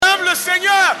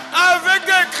Seigneur avec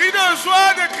des cris de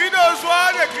joie, des cris de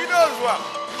joie, des cris de joie.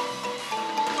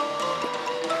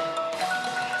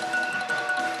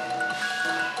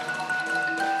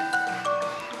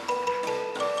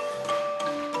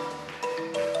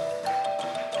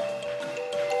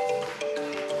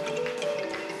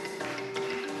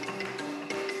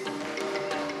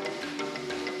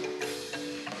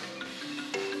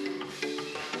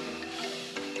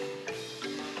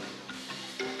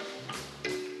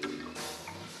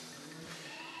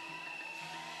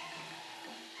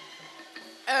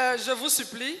 Je vous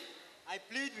supplie, I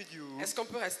plead with you. est-ce qu'on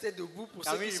peut rester debout pour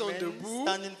Can ceux we qui sont remain debout?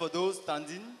 standing for those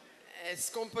standing?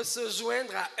 Est-ce qu'on peut se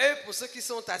joindre à eux pour ceux qui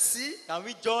sont assis? Can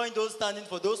we join those standing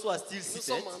for those who are still Nous seated?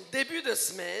 sommes en début de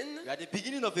semaine. We are at the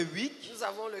beginning of a week. Nous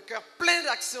avons le cœur plein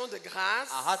d'actions de grâce.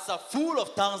 Our hearts are full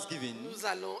of thanksgiving. Nous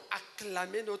allons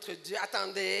acclamer notre Dieu.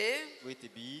 Attendez, Wait a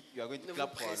bit. We are going ne to vous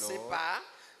clap for our pressez Lord. pas.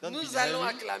 Don't Nous be allons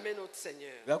hurry. acclamer notre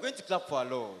Seigneur. We are going to clap for our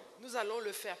Lord. Nous allons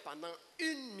le faire pendant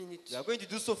 1 minute. We are going to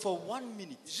do so for 1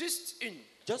 minute. Juste une.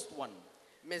 Just one.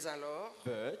 Mais alors,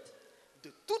 But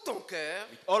de tout ton cœur,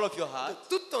 with all of your de heart,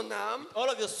 toute ton âme, all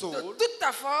of your de soul, toute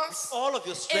ta force all of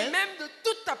your et strength, même de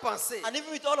toute ta pensée. and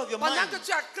even with all of your Pendant mind, que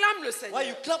tu acclames le while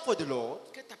you Seigneur, clap for the Lord,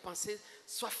 que ta pensée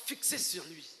soit fixée sur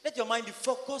lui. let your mind be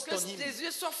focused Que on Him. tes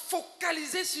yeux soient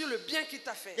focalisés sur le bien qu'il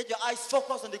t'a fait. Let your eyes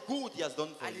focus on the good He has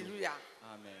done for you. Alléluia.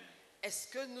 Amen. Est-ce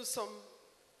que nous sommes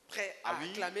prêts à Are we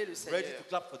acclamer le Seigneur? ready to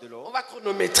clap for the On Lord? va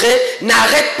chronométrer.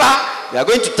 N'arrête pas We are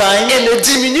going to time. et ne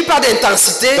diminue pas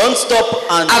d'intensité Don't stop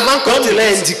and avant qu'on don't te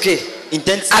l'ait reduce indiqué.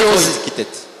 intensity Allons-y. before indicated.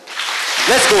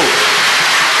 Let's go.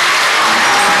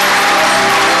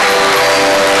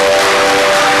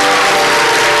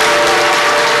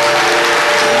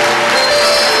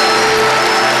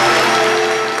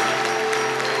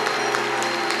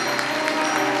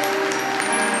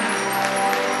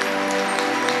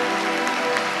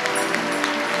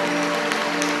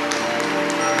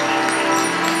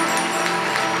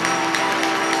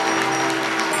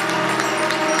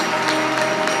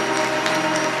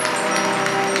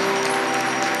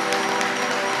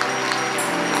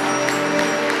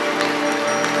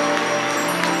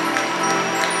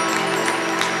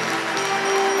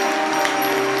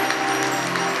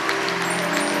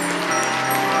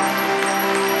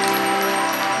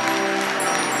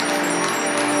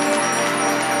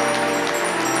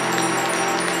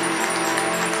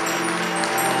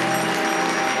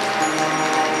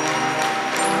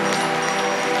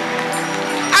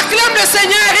 Acclame le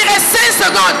Seigneur, il reste 5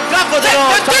 secondes. Clap for the De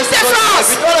Lord. toutes tes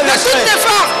forces. With all of your De toutes tes strength.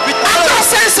 forces. With all of Encore your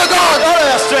 5 With secondes. all of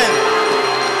your strength.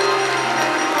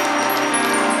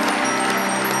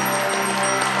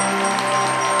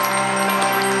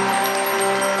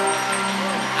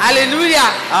 Alléluia.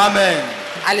 Amen.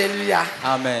 Alléluia.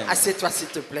 Amen. Assieds-toi s'il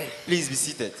te plaît. Please be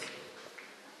seated.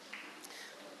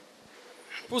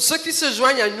 Pour ceux qui se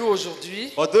joignent à nous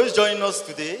aujourd'hui, For those joining us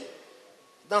today,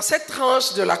 dans cette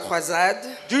tranche de la croisade,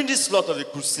 during this slot of the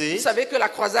vous crusade, savez que la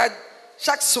croisade,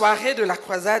 chaque soirée de la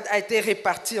croisade a été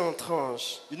répartie en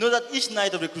tranches. you know that each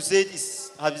night of the crusade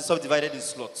has been subdivided in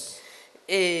slots.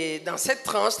 Et dans cette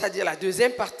tranche, c'est-à-dire la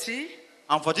deuxième partie,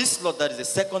 And for this slot, that is the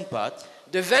second part,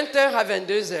 de 20h à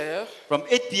 22h, from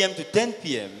 8 p.m. to 10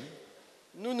 p.m.,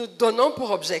 nous nous donnons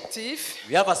pour objectif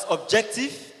we have as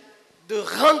objective de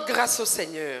rendre grâce au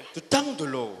Seigneur, to thank the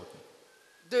Lord,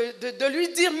 de lui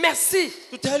dire merci,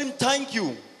 to tell Him thank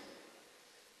you,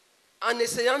 en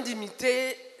essayant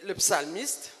d'imiter le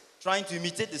psalmiste trying to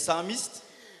imitate the psalmist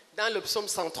dans le psaume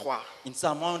 103. in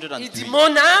Psalm Il dit, 103.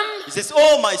 mon âme He says,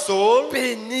 oh my soul,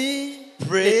 bénit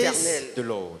praise l'Éternel. the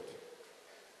Lord.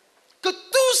 Que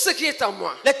tout ce qui est en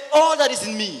moi Let all that is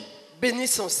in me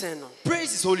bénisse son saint nom.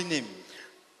 praise His holy name.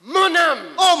 Mon âme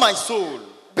Oh my soul,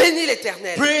 bénit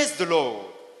l'Éternel praise the Lord.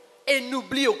 et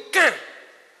n'oublie aucun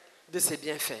de ses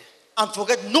bienfaits. And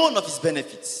forget none of His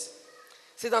benefits.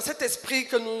 C'est dans cet esprit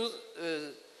que nous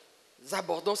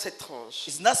abordons cette tranche.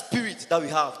 It's in that spirit that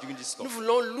we have during this Nous talk.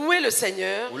 voulons louer le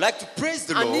Seigneur We like to praise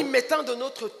the en y Lord, mettant de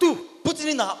notre tout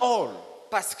putting in our all,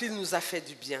 parce qu'il nous a fait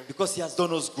du bien. because He has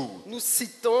done us good. Nous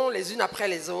citons les unes après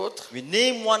les autres We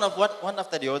name one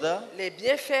after the other, les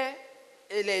bienfaits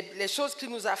et les choses qu'il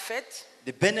nous a faites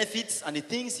the benefits and the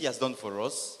things He has done for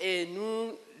us, et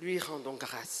nous lui rendons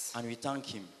grâce. and we thank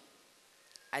Him.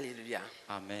 Alléluia.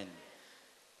 Amen.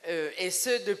 Et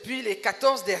ce, depuis les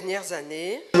 14 dernières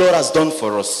années. The Lord has done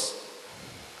for us.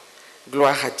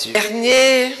 Gloire à Dieu.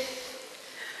 Dernier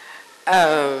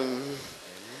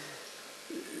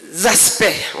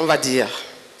aspect, on va dire,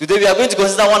 Today we are going to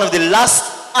consider one of the last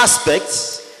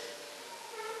aspects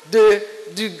de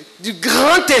du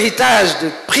grand héritage de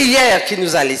prière qu'il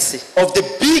nous a laissé. Of the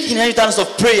big inheritance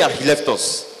of prayer he left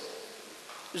us.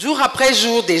 Jour après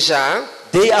jour déjà,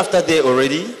 Day after day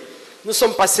already, nous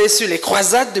sommes passés sur les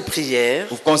croisades de prière,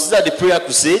 we've considered the prayer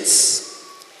crusades,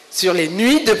 sur les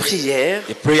nuits de prière,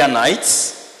 the prayer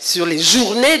nights, sur les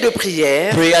journées de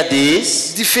prière, prayer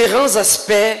days, différents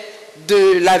aspects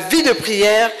de la vie de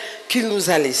prière qu'il nous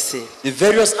a laissé. the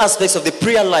various aspects of the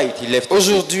prayer life he left us.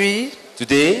 Aujourd'hui,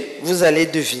 Today, vous allez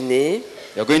deviner.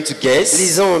 you're going to guess.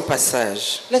 Lisons un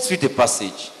passage. Let's read the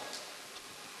passage.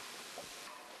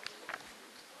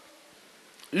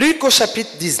 Luc au chapitre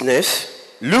 19.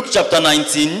 Luke chapter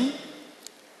 19.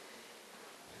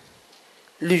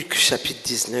 Luc chapitre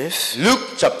 19. Luke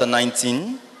chapter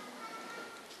 19.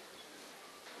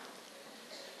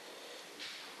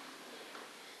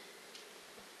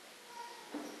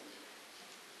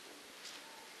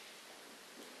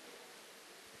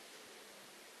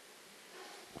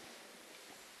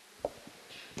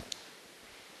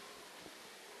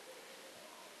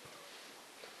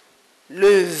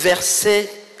 Le verset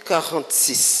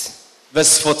 46.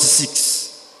 Verse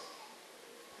 46.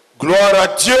 Gloire à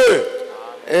Dieu.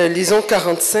 Lisons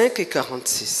 45 et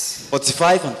 46.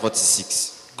 45 and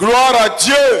 46. Gloire à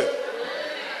Dieu.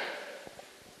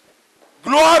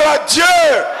 Gloire à Dieu.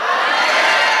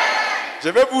 Je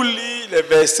vais vous lire les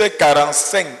versets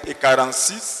 45 et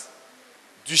 46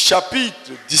 du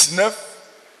chapitre 19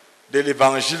 de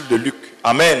l'évangile de Luc.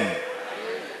 Amen.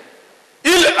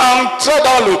 Il entra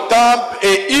dans le temple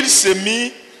et il se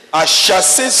mit à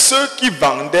chasser ceux qui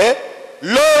vendaient,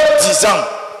 leur disant,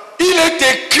 il est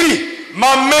écrit,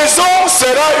 ma maison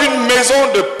sera une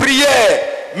maison de prière,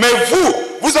 mais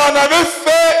vous en avez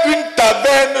fait une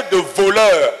taverne de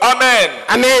voleurs. Amen.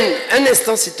 Amen. Un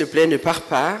instant s'il te plaît, ne pars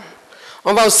pas.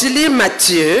 On va aussi lire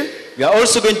Matthieu, We are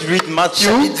also going to read Matthew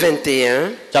chapitre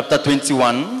 21. chapter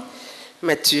 21.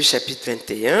 Matthieu chapitre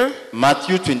 21,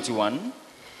 Matthew 21.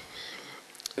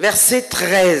 verset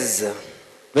 13,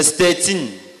 Verse 13.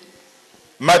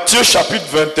 Matthieu chapitre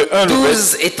 21, le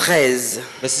verset 12 et 13.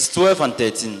 Verses 12 and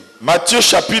 13. Matthieu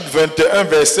chapitre 21,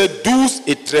 versets 12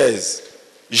 et 13.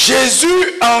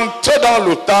 Jésus entra dans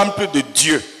le temple de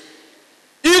Dieu.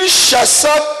 Il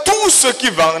chassa tous ceux qui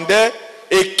vendaient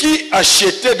et qui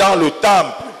achetaient dans le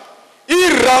temple.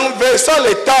 Il renversa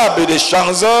les tables des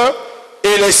changeurs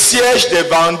et les sièges des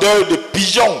vendeurs de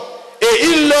pigeons. Et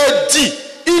il leur dit,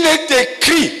 il est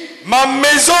écrit, ma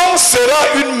maison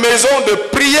sera une maison de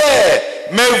prière,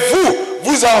 mais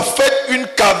vous en faites une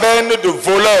caverne de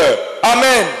voleurs.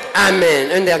 Amen.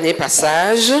 Amen. Un dernier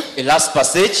passage. A last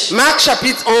passage. Marc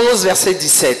chapitre 11, verset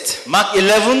 17. Mark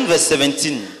 11 verse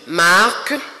 17.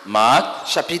 Marc Mark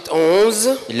chapitre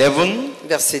 11, 11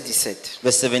 verset 17.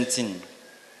 verse 17.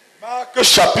 Marc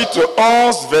chapitre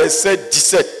 11, verset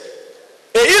 17.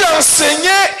 Et il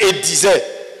enseignait et disait,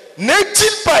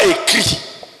 n'est-il pas écrit,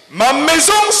 ma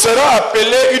maison sera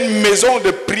appelée une maison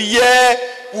de prière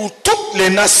pour toutes les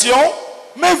nations,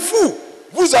 mais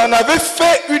vous en avez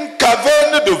fait une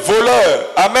caverne de voleurs.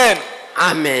 Amen.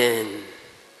 Amen.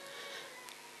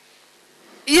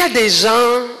 Il y a des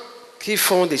gens qui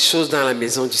font des choses dans la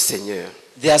maison du Seigneur.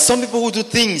 There are some people who do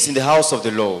things in the house of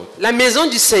the Lord. La maison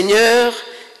du Seigneur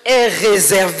est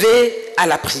réservée à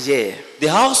la prière. The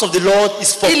house of the Lord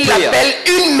is for Il prayer. l'appelle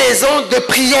une maison de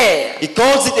prière. He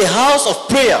calls it a house of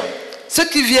prayer. Ceux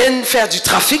qui viennent faire du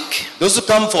trafic, Those who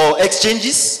come for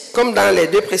exchanges, comme dans les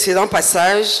deux précédents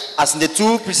passages, as in the two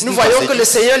nous preceding voyons que le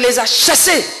passages, Seigneur les a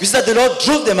chassés. we see that the Lord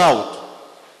drove them out.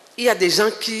 Il y a des gens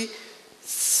qui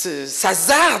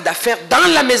s'hasardent à faire dans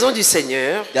la maison du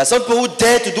Seigneur There are some people who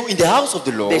dare to do in the house of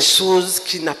the Lord des choses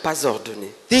qu'il n'a pas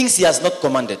ordonnées. things He has not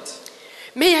commanded.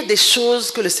 Mais il y a des choses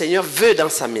que le Seigneur veut dans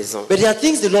sa maison. But there are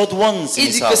things the Lord wants in Il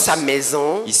His dit que house. sa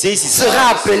maison He says His sera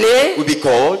house appelée, will be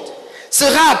called,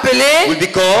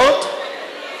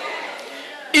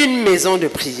 une maison de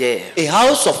prière. a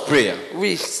house of prayer.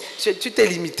 Oui, tu t'es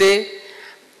limité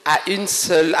à une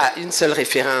seule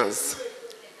référence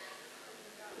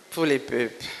pour les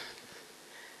peuples.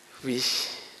 Oui,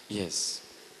 Yes.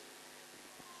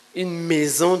 une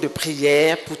maison de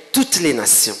prière pour toutes les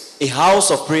nations. A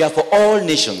house of prayer for all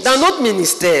nations. Dans notre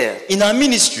ministère, In our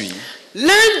ministry,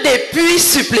 l'un des puits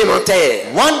supplémentaires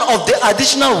one of the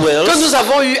additional que wells nous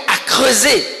avons eu à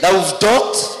creuser that we've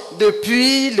dug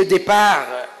depuis le départ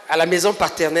à la maison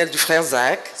paternelle du frère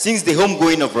Zach, since the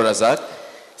homegoing of Brother Zach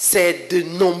c'est de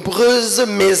nombreuses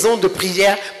maisons de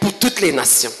prière pour toutes les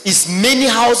nations. is many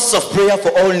houses of prayer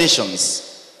for all nations.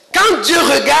 Quand Dieu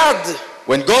regarde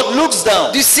When God looks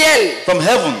down du ciel, from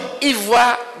heaven, il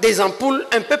voit des ampoules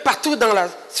un peu partout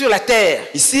sur la terre.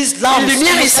 He sees lamps. Une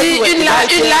lumière ici, une là,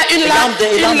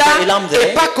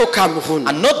 et pas qu'au Cameroun.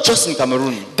 And not just in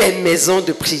Cameroon. Des maisons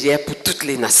de prière pour toutes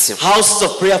les nations. Houses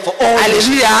of prayer for all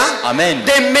Alléluia. nations. Amen.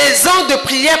 Des maisons de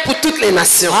prière pour toutes les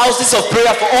nations. Houses of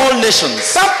prayer for all nations.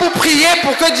 Pas pour prier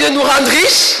pour que Dieu nous rende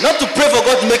riches. Not to pray for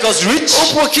God to make us rich.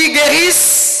 Ou pour qu'il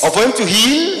guérisse Or for him to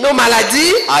heal nos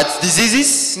maladies.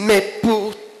 diseases. Mais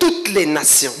pour toutes les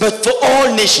nations. But for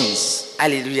all nations.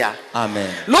 Alléluia. Amen.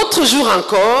 L'autre jour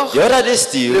encore, The other day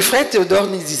still, le frère Théodore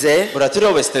nous disait Brother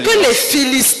Theodore was telling que us les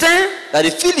Philistins that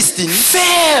the Philistines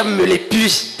ferment les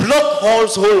puits. block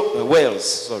whole wells.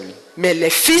 Sorry. Mais les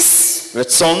fils But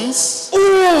sons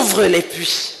ouvrent les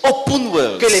puits open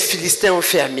wells que les Philistins ont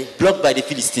fermés. blocked by the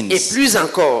Philistines. Et plus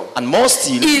encore, And more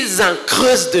still, ils en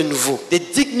creusent de nouveau. they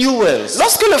dig new wells.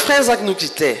 Lorsque le frère Zach nous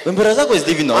quittait, When Brother Zach was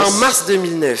leaving en us mars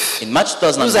 2009, in March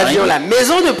nous avions 2009, la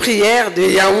maison de prière de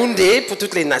Yaoundé pour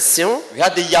toutes les nations, we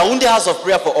had the Yaoundé House of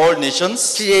Prayer for all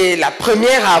nations. qui est la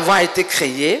première à avoir été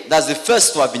créée. That's the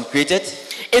first to have been created.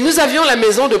 Et nous avions la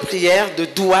maison de prière de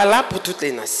Douala pour toutes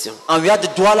les nations. And we had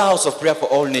the Douala House of Prayer for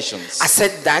all nations. À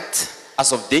cette date,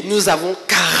 As of date, nous avons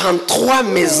 43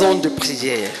 maisons de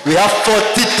prière. we have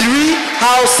 43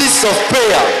 houses of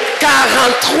prayer.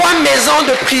 43 maisons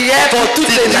de prière pour toutes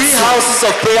les 43 nations. houses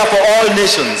of prayer for all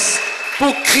nations.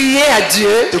 Pour crier à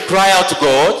Dieu To cry out to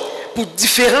God pour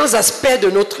différents aspects de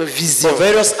notre vision. for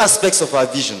various aspects of our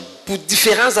vision. Pour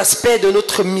différents aspects de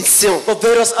notre mission. For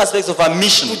various aspects of our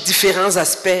mission. Pour différents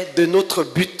aspects de notre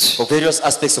but. For various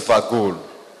aspects of our goal.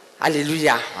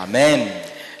 Alléluia. Amen.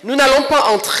 Nous n'allons pas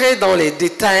entrer dans les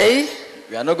détails,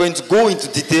 We are not going to go into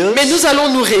details. mais nous allons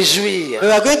nous réjouir We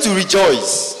are going to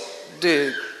rejoice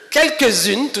de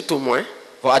quelques-unes, tout au moins,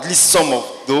 for at least some of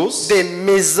those des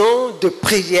maisons de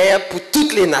prière pour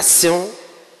toutes les nations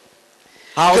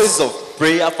houses of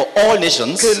prayer for all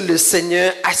nations que le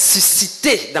Seigneur a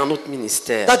suscité dans notre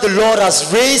ministère. that the Lord has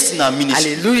raised in our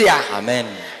ministry. Alléluia. Amen.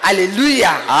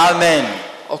 Alléluia. Amen.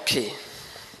 Ok.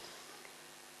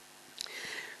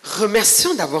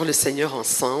 Remercions d'abord le Seigneur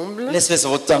ensemble Let's first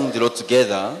of all thank the Lord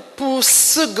together pour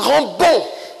ce grand bond,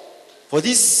 for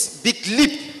this big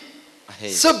leap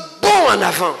ahead. ce bond en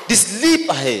avant, This leap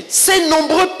ahead. ces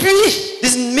nombreux puits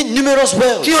These numerous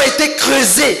wells qui ont été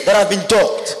creusés that have been dug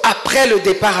après le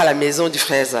départ à la maison du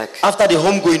frère Zach. after the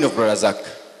homegoing of Brother Zach.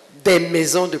 Des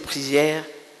maisons de prière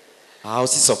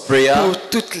Houses of prayer pour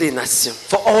toutes les nations.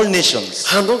 for all nations.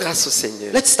 Rendons grâce au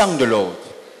Seigneur. Let's thank the Lord.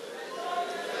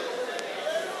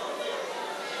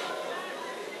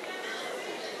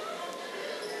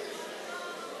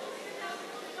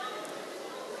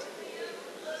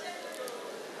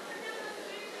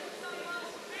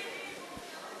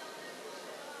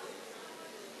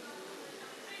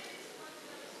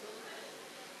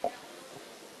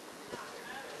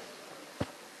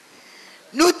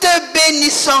 Nous te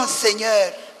bénissons,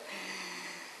 Seigneur.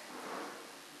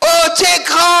 Oh, tu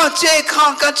es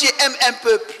grand quand tu aimes un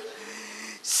peuple.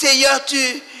 Seigneur,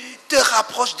 tu te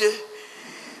rapproches d'eux.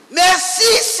 Merci,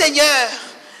 Seigneur,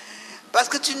 parce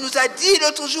que tu nous as dit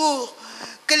l'autre jour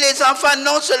que les enfants,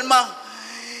 non seulement,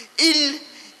 ils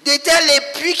déterrent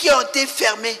les puits qui ont été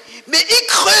fermés, mais ils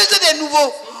creusent de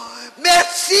nouveau.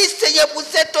 Merci, Seigneur, pour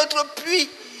cet autre puits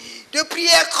de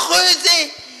prière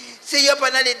creusé, Seigneur,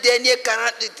 pendant les derniers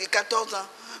 14 ans.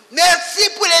 Merci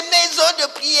pour les maisons de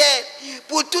prière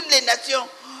pour toutes les nations.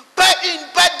 Pas une,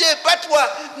 pas deux, pas trois,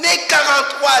 mais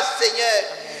 43, Seigneur.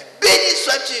 Béni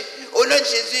sois-tu au nom de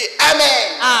Jésus. Amen.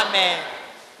 Amen.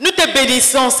 Nous te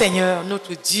bénissons, Seigneur,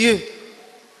 notre Dieu.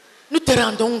 Nous te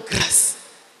rendons grâce.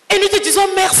 Et nous te disons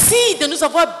merci de nous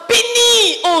avoir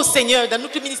bénis, ô Seigneur, dans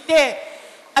notre ministère,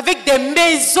 avec des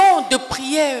maisons de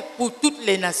prière pour toutes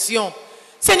les nations.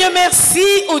 Seigneur,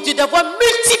 merci, ô Dieu, d'avoir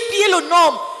multiplié le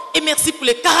nombre. Et merci pour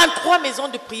les 43 maisons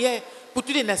de prière pour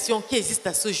toutes les nations qui existent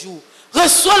à ce jour.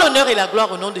 Reçois l'honneur et la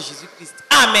gloire au nom de Jésus-Christ.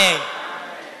 Amen.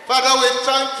 Father, we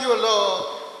thank you, Lord,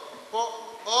 for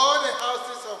all the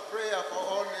houses of prayer for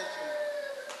all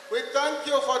nations. We thank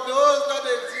you for those that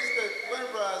existed when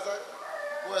Brother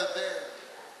Zach was there.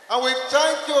 And we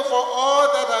thank you for all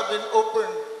that have been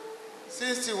opened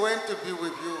since he went to be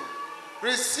with you.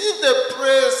 Receive the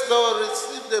praise, Lord.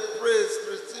 Receive the praise.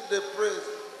 Receive the praise.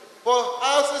 For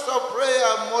houses of prayer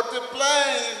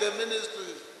multiplying in the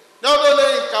ministries, not only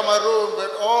in Cameroon,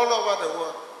 but all over the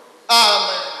world.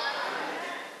 Amen.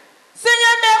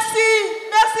 Seigneur, merci.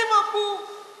 Merci beaucoup.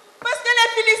 Parce que les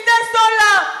Philistins sont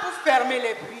là pour fermer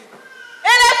les puits.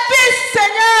 Et les fils,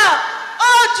 Seigneur,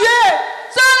 oh Dieu,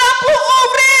 sont là pour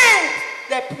ouvrir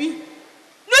les puits.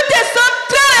 Nous te sommes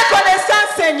très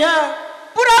reconnaissants, Seigneur,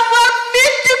 pour avoir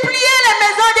multiplié les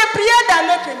maisons de prière dans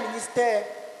notre ministère.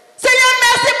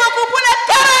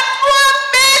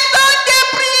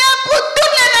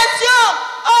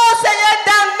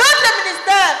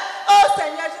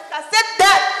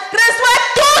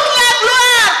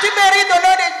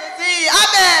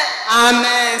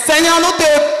 Amen. Seigneur, nous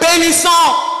te bénissons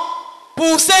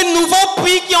pour ces nouveaux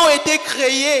prix qui ont été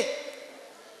créés.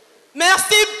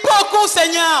 Merci beaucoup,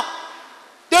 Seigneur,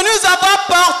 de nous avoir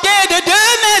porté de 2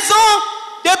 maisons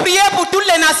de prière pour toutes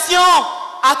les nations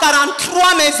à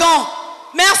 43 maisons.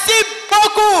 Merci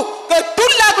beaucoup. Que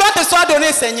toute la gloire te soit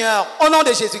donnée, Seigneur, au nom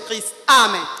de Jésus-Christ.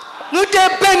 Amen. Nous te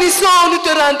bénissons, nous te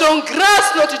rendons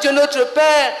grâce, notre Dieu, notre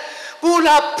Père, pour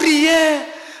la prière.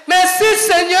 Merci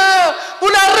Seigneur pour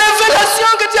la révélation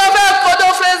que tu avais accordée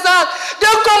aux frères de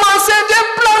commencer,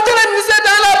 d'implanter le ministère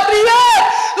dans la prière.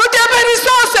 Nous te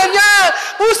bénissons Seigneur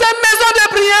pour cette maison de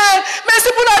prière. Merci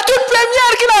pour la toute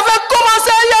première qu'il avait commencé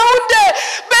à Yaoundé.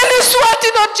 Béni sois-tu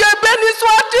notre Dieu, béni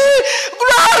sois-tu.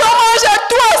 Gloire, hommage à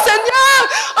toi Seigneur.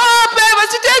 Oh Père,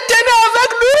 tu t'es tenu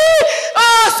avec lui.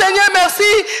 Oh Seigneur, merci.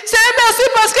 Seigneur, merci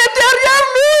parce que derrière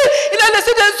lui, il a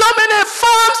laissé des hommes et des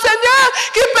femmes, Seigneur,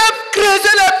 qui peuvent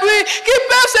creuser le puits, qui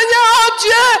peuvent, Seigneur, oh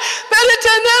Dieu, Père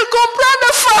éternel, comprendre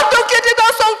le fardeau qui était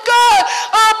dans son cœur,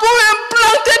 oh, pour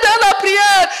implanter dans la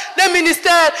prière le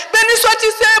ministère. Béni sois-tu,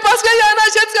 Seigneur, parce qu'il y en a,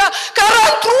 je dis,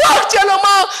 43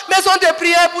 actuellement, maisons de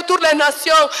prière pour toutes les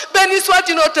nations. Béni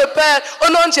sois-tu notre Père,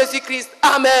 au nom de Jésus-Christ.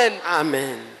 Amen.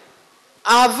 Amen.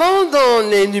 Avant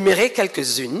d'en énumérer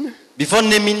quelques-unes, Before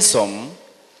naming some,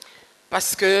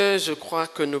 parce que je crois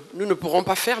que nous ne pourrons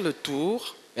pas faire le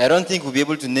tour, I don't think we'll be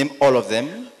able to name all of them.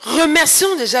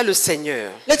 remercions déjà le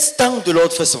Seigneur Let's thank the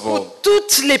Lord first of all pour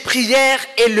toutes les prières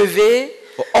élevées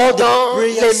for all the dans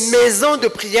les prayers, maisons de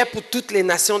prière pour toutes les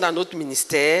nations dans notre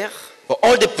ministère, for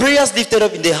all the prayers lifted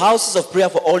up in the houses of prayer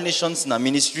for all nations in our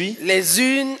ministry, les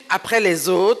unes après les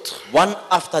autres, one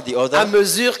after the à other,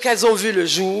 mesure qu'elles ont vu le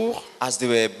jour, as they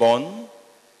were born.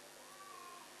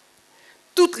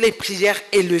 toutes les prières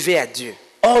élevées à Dieu,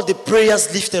 All the prayers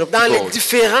lifted up dans to les God,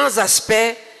 différents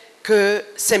aspects que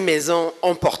ces maisons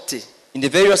ont portés. in the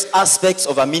various aspects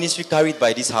of our ministry carried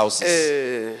by these houses.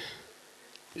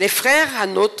 Les frères à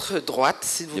notre droite,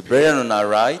 s'il vous The plaît, brethren on our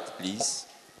right, please.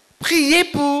 priez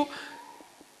pour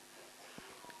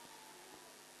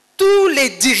tous les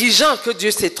dirigeants que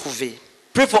Dieu s'est trouvé.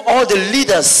 Pray for all the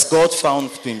leaders God found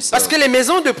to himself. Parce que les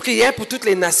maisons de prière pour toutes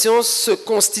les nations se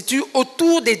constituent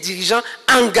autour des dirigeants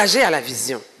engagés à la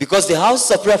vision. Because the houses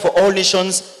of prayer for all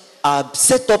nations are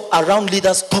set up around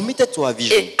leaders committed to our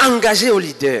vision Et engagés aux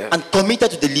leaders. and committed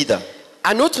to the leader.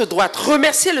 À notre droite,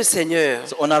 remerciez le Seigneur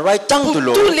So on our right, thank pour the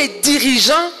Lord tous les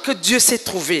dirigeants que Dieu s'est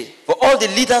trouvé, for all the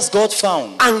leaders God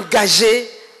found, engagés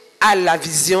à la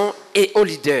vision et aux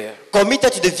leaders,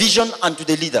 committed to the vision and to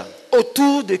the leader,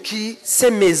 autour de qui ces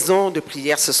maisons de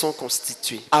prière se sont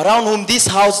constituées. around whom these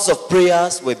houses of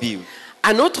prayers were built.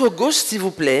 À notre gauche, s'il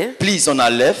vous plaît, Please, on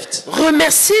our left,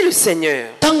 remerciez le Seigneur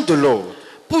thank the Lord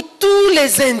pour tous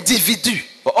les individus,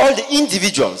 for all the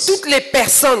individuals, toutes les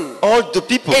personnes all the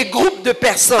people et groupes de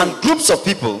personnes and groups of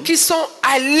people qui sont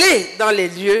allés dans les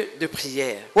lieux de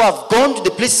prière who have gone to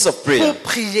the places of prayer pour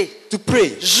prier to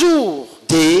pray jour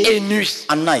day et nuit,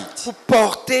 and night, pour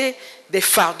porter des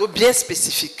fardeaux bien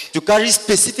spécifiques. to carry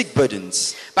specific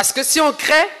burdens. Parce que si on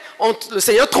crée, le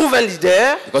Seigneur trouve un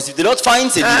leader, Because if the Lord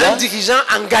finds a un leader, dirigeant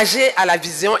engagé à la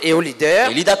vision et au leader, a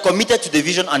leader committed to the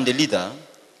vision and the leader,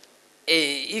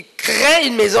 et il crée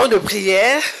une maison de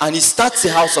prière and he starts a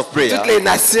house of pour prayer toutes les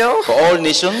nations, for all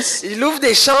nations, il ouvre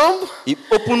des chambres, he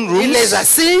opens il les rooms,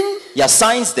 assigne. he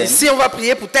assigns them, Ici, on va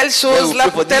prier pour telle there chose, we là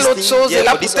pray pour for telle this autre thing, chose, et there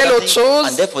là for pour this telle other autre thing, chose.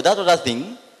 and there for that other thing.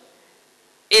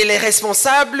 Et les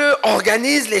responsables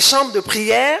organisent les chambres de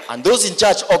prière. And those in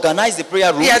charge organize the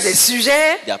prayer Il y a des rooms,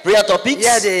 sujets, their prayer topics, il y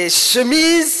a des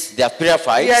chemises, their prayer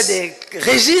il y a files, des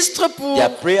registres pour...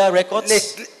 their prayer records.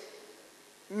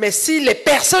 Mais si les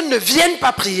personnes ne viennent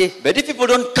pas prier, But if people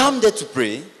don't come there to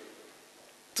pray,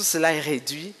 tout cela est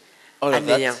réduit all à of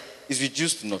that néant. is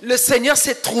reduced to nothing. Le Seigneur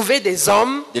s'est trouvé des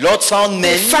hommes, The Lord found des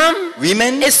men, femmes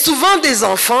women, et souvent des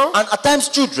enfants and at times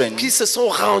children qui se sont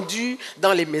rendus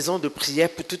dans les maisons de prière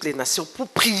pour toutes les nations pour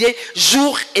prier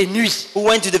jour et nuit. who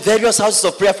went to the various houses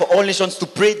of prayer for all nations to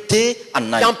pray day and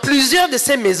night. Dans plusieurs de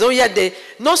ces maisons, il y a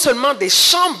non seulement des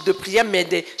chambres de prière, mais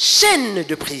des chaînes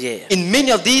de prière. In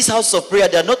many of these houses of prayer,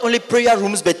 there are not only prayer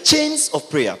rooms but chains of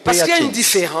prayer. Parce Prayer qu'il y a une chains.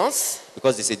 différence.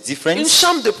 Because there's a Une difference.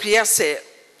 chambre de prière, c'est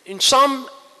une chambre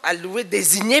allouée,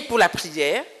 désignée pour la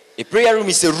prière, A prayer room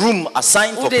is a room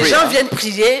assigned où for des gens prayer, viennent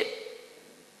prier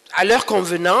à leur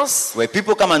convenance, where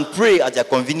people come and pray at their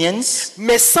convenience,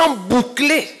 mais sans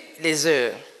boucler les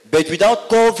heures. but without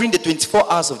covering the 24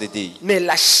 hours of the day. Mais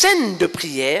la chaîne de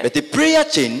prière, But a prayer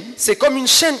chain c'est comme une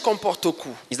chaîne qu'on porte au cou.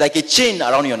 is like a chain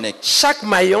around your neck, Chaque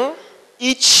maillon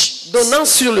each donnant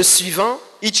sur le suivant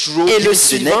each row et le gives the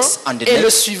suivant, next and the et le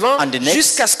next suivant, and the next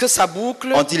jusqu'à ce que ça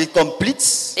boucle until it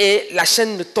completes et la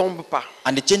chaîne ne tombe pas.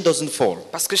 and the chain doesn't fall.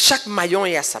 Parce que chaque maillon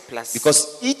est à sa place. Because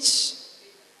each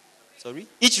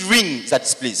ring is at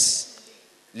its place.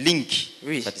 Link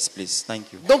Oui. is at its place. Thank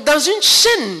you. Donc dans une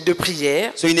chaîne de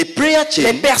prière, So in a prayer les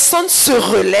chain, personnes se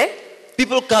relaient,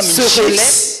 people come in se relaient,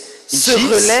 shifts, se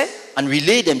relaient and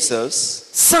relay themselves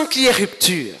sans qu'il y ait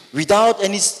rupture. without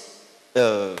any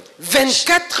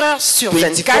 24 heures sur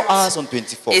 24 hours 24 on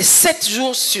 24 et 7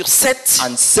 jours sur 7,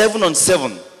 and 7 on 7.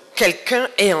 quelqu'un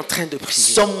est en train de prier.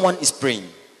 Someone is praying.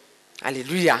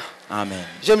 Alléluia. Amen.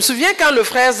 Je me souviens quand le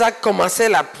frère Zach commençait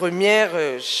la première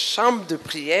chambre de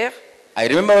prière. I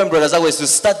remember when Brother Zach was to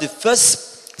start the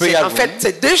first prayer En room. fait,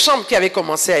 c'est 2 chambres qui avaient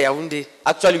commencé à Yaoundé.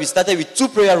 Actually, we started with 2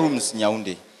 prayer rooms in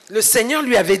Yaoundé. Le Seigneur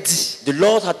lui avait dit The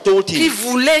Lord had told qu'il him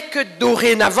voulait que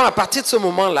dorénavant, à partir de ce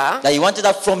moment-là, that he wanted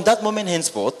that from that moment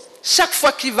henceforth, chaque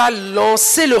fois qu'il va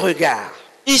lancer le regard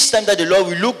each time that the Lord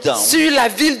will look down sur la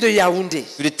ville de Yaoundé,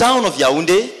 to the town of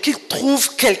Yaoundé, qu'il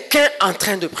trouve quelqu'un en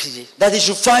train de prier. that he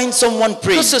should find someone Que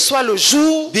praying, ce soit le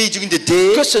jour, be it during the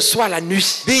day, que ce soit la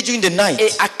nuit, be it during the night,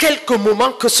 et à quelque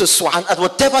moment que ce soit. and at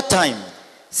whatever time.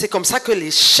 C'est comme ça que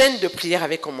les chaînes de prière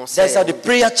avaient commencé. That's how the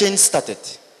prayer chain started.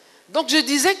 Donc je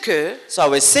disais que So I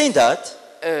was saying that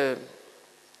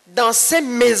dans ces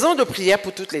maisons de prière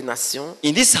pour toutes les nations,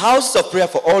 in this house of prayer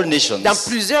for all nations, dans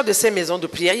plusieurs de ces maisons de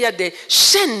prière, il y a des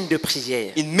chaînes de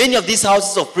prière. in many of these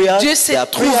houses of prayer, Dieu s'est there are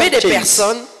trouvé prayer des chains.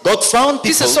 personnes God found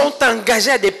qui se people sont engagés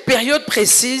à des périodes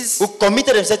précises who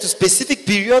committed themselves to specific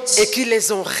periods et qui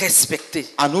les ont respectées.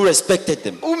 and who respected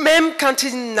them. Ou même quand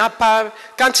elles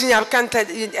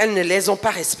ne les ont pas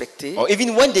respectées, Or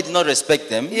even when they did not respect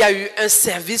them, il y a eu un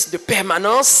service de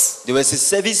permanence there was a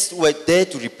service who were there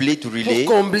to replay, to pour relay,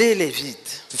 combler les vides.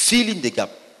 to fill in the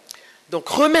gap. Donc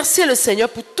remerciez le Seigneur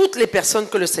pour toutes les personnes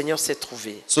que le Seigneur s'est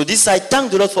trouvé. So this I thank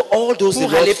the Lord for all those the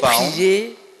Pour Lord aller found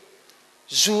prier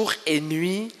jour et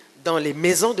nuit dans les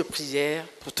maisons de prière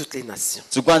pour toutes les nations.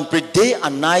 to go and pray day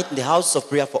and night in the house of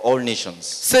prayer for all nations.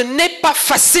 Ce n'est pas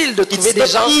facile de trouver It's des not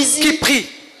gens easy. qui prient.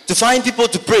 To find people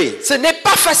to pray. Ce n'est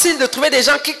pas facile de trouver des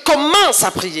gens qui commencent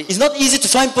à prier. It's not easy to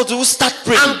find people who start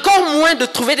praying. Encore moins de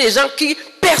trouver des gens qui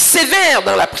persévèrent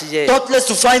dans la prière. Not less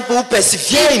to find people who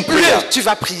persevere in Il pleut, prayer. tu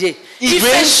vas prier. It Il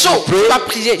fait rains, chaud, you pray. tu vas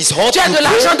prier. It's hot, Tu as you de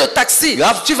l'argent pray. de taxi, You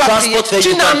have tu vas prier. transport fare, Tu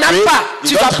you n'en can as pray. pas, You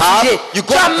tu vas don't have, prier. you Tu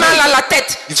go as and mal pray. à la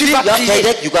tête, You tu feel vas you have prier.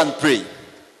 headache, you go and pray.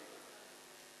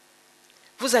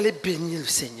 Vous allez bénir le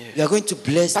Seigneur. We are going to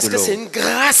bless Parce the que c'est Lord. une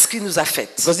grâce qu'il nous a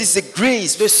faite Because this is a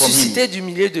grace de from susciter Him du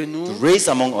milieu de nous to raise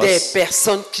among des us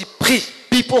personnes qui prient.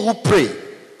 people who pray.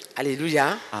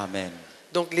 Alléluia. Amen.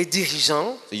 Donc les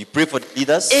dirigeants So you pray for the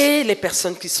leaders et les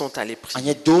personnes qui sont allées prier. and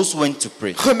yet those who went to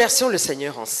pray. Remercions le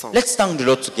Seigneur ensemble. Let's thank the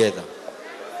Lord together.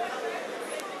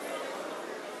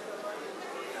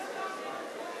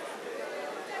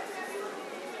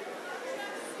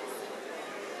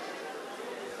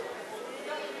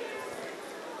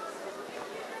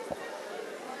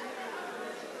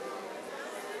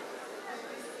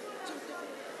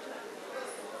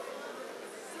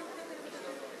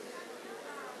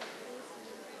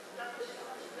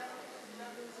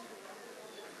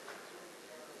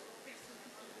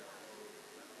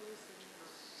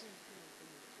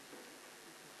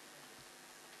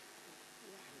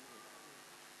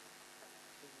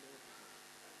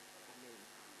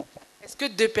 Est-ce que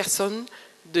 2 personnes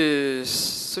de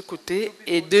ce côté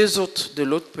et 2 autres de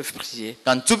l'autre peuvent prier?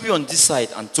 Can 2 be on this side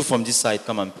and 2 from this side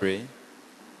come and pray?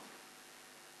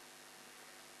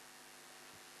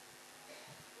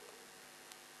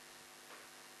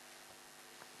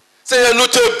 Seigneur, nous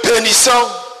te bénissons.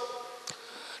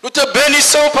 Nous te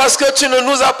bénissons parce que tu ne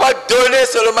nous as pas donné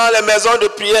seulement les maisons de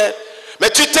prière, mais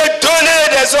tu t'es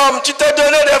donné des hommes, tu t'es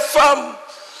donné des femmes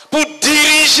pour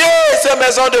diriger ces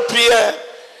maisons de prière.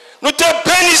 Nous te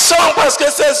bénissons parce que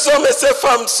ces hommes et ces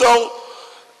femmes sont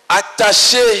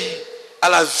attachés à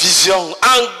la vision,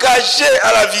 engagés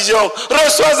à la vision.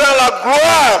 Reçois-en la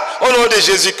gloire au nom de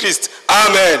Jésus-Christ.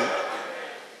 Amen.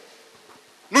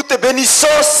 Nous te bénissons,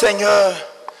 Seigneur,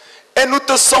 et nous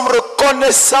te sommes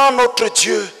reconnaissants, notre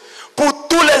Dieu, pour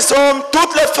tous les hommes,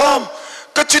 toutes les femmes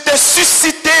que tu t'es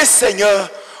suscité, Seigneur,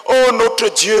 oh notre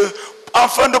Dieu,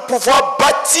 afin de pouvoir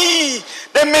bâtir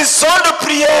des maisons de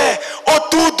prière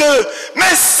autour d'eux.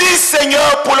 Merci,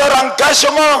 Seigneur, pour leur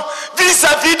engagement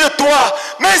vis-à-vis de toi.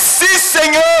 Merci,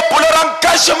 Seigneur, pour leur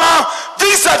engagement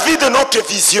vis-à-vis de notre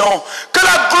vision. Que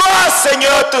la gloire,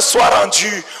 Seigneur, te soit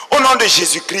rendue au nom de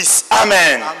Jésus-Christ.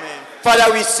 Amen. Amen.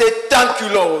 Father, we say thank you,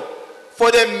 Lord,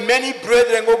 for the many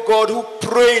brethren, oh God, who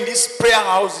pray in these prayer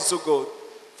houses, oh God.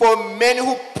 For many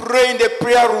who pray in the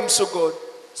prayer rooms, oh God.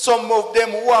 some of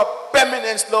them who are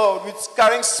permanent, Lord, with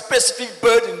carrying specific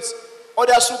burdens,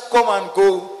 others who come and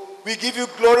go. We give you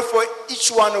glory for each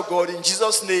one, oh God, in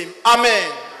Jesus' name.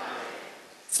 Amen.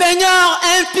 Seigneur,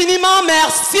 infiniment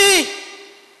merci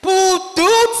pour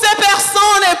toutes ces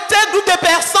personnes et ces groupes de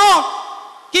personnes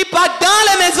qui partent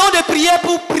dans les maisons de prière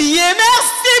pour prier.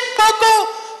 Merci beaucoup.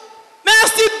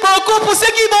 Merci beaucoup pour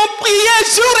ceux qui vont prier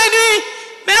jour et nuit.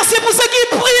 Merci pour ceux qui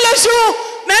prient le jour.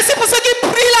 Merci pour ceux qui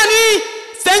prient la nuit.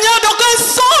 Seigneur, donc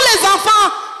sont les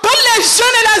enfants, tous les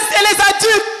jeunes et les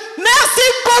adultes. Merci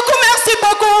beaucoup, merci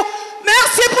beaucoup.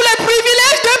 Merci pour le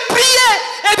privilège de prier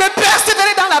et de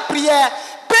persévérer dans la prière.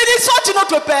 Béni sois-tu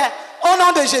notre Père, au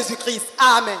nom de Jésus-Christ.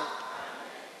 Amen.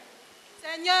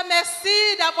 Seigneur,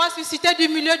 merci d'avoir suscité du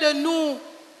milieu de nous,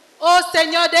 oh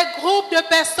Seigneur, des groupes de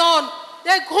personnes,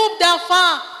 des groupes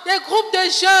d'enfants, des groupes de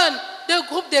jeunes, des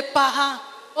groupes de parents.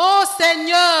 Oh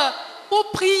Seigneur,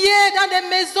 pour prier dans des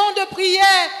maisons de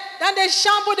prière, dans des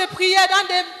chambres de prière,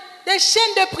 dans des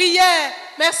chaînes de prière.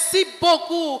 Merci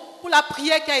beaucoup pour la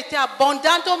prière qui a été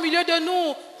abondante au milieu de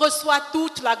nous. Reçois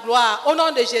toute la gloire au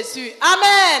nom de Jésus.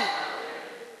 Amen.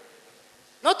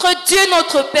 Notre Dieu,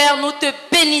 notre Père, nous te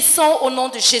bénissons au nom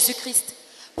de Jésus-Christ.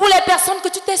 Pour les personnes que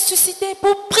tu t'es suscitées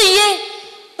pour prier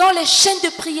dans les chaînes de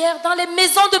prière, dans les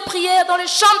maisons de prière, dans les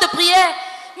chambres de prière.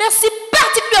 Merci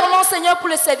particulièrement, Seigneur, pour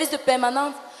le service de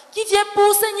permanence qui vient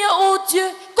pour, Seigneur, oh Dieu,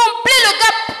 combler le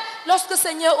gap lorsque,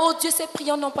 Seigneur, oh Dieu, ces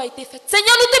prières n'ont pas été faites.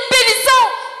 Seigneur, nous te bénissons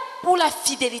pour la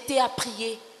fidélité à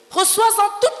prier.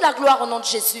 Reçois-en toute la gloire au nom de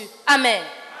Jésus. Amen.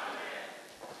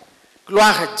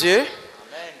 Gloire à Dieu. Amen.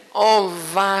 On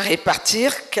va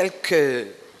répartir quelques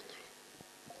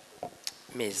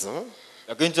maisons.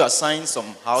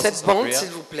 Cette bande, s'il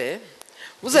vous plaît.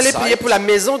 Vous allez prier pour la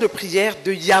maison de prière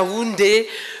de Yaoundé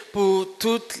pour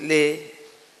toutes les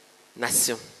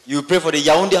nations. You pray for the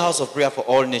Yaoundé House of Prayer for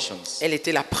all nations. Elle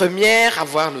était la première à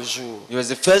voir le jour. She was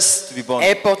the first to be born.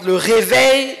 Elle porte le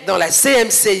réveil dans la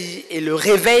CMCI et le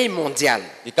réveil mondial.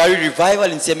 They carry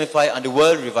revival in CMFI and the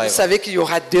world revival. Vous savez qu'il y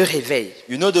aura deux réveils.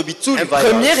 You know there'll be two un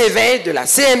revivals. Premier réveil de la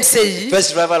CMCI.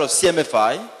 First revival of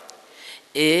CMFI.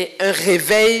 Et un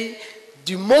réveil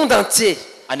du monde entier.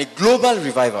 And a global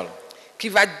revival. Qui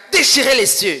va déchirer les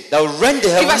cieux, that will rend the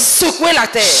heavens, qui va secouer la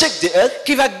terre, shake the earth,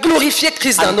 qui va glorifier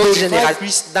Christ dans notre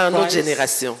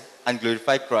génération. And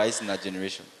glorify Christ in our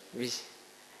generation. Oui,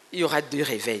 il y aura deux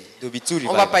réveils. There'll be two revivals.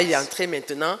 On ne va pas y entrer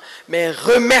maintenant, mais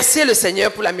remercier le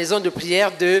Seigneur pour la maison de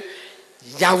prière de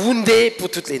Yaoundé pour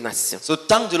toutes les nations. So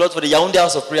thank the Lord for the Yaoundé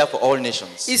House of Prayer for all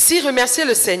nations. Ici, remercier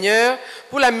le Seigneur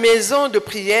pour la maison de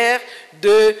prière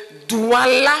de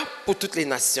Douala pour toutes les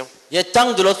nations. Yeah,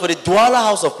 thank the Lord for the Douala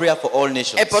House of Prayer for all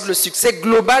nations. Elle porte le succès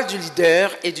global du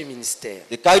leader et du ministère.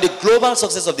 They carry the global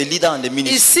success of the leader and the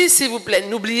ministry. Ici, s'il vous plaît,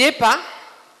 n'oubliez pas.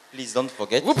 Please don't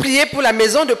forget. Vous priez pour la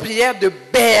maison de prière de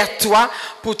Bertois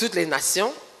pour toutes les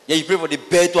nations. Yeah, you pray for the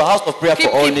Bertois House of Prayer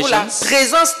for all nations. Pour la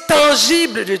présence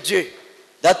tangible de Dieu.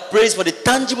 That prays for the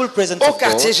tangible presence au of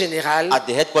quartier God général at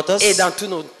the headquarters et dans tout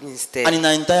notre ministère. And in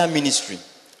our entire ministry.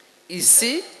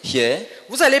 Ici, here,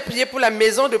 vous allez prier pour la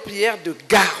maison de prière de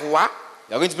Garoua.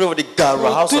 You are going to pray for the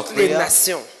Garoua House of Prayer les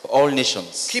nations, for all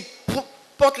nations. Qui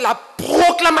porte la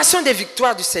proclamation des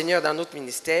victoires du Seigneur dans notre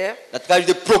ministère. That carries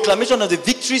the proclamation of the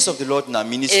victories of the Lord in our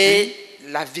ministry. Et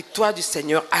la victoire du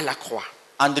Seigneur à la croix.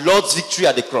 And the Lord's victory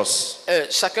at the cross.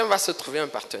 Chacun va se trouver un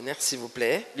partenaire, s'il vous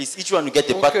plaît. Please, each one will get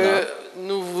a pour partner. Que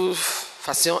nous vous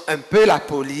fassions un peu la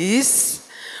police,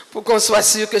 pour qu'on soit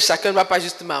sûr que chacun ne va pas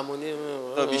juste marmonner.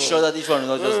 So be sure that each one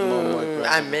will not just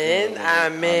Amen,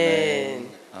 amen.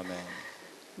 Amen.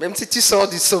 Même si tu sors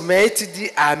du sommeil, tu dis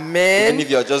Amen. Even if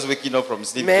you are just waking up from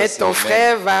sleep, mais ton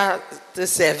frère va te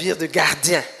servir de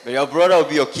gardien. But your brother will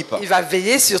be your keeper. Il va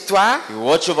veiller sur toi. He will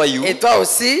watch over you. Et toi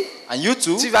aussi. And you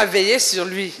too. Tu vas veiller sur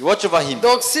lui. You watch over him.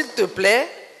 Donc s'il te plaît,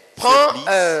 prends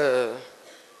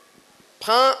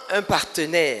un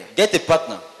partenaire. Get a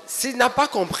partner. S'il n'a pas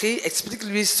compris,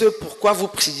 explique-lui ce pourquoi vous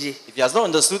priez. If he has not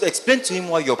understood, explain to him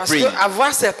why you're praying. Parce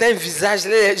qu'avoir certains visages,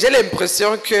 j'ai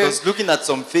l'impression que Because looking at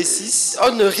some faces,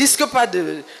 on ne risque pas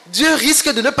Dieu risque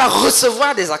de ne pas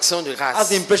recevoir des actions de grâce. I have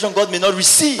the impression God may not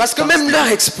receive. Parce que même leur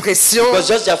expression, because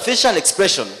just their facial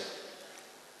expression.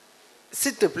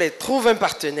 S'il te plaît, trouve un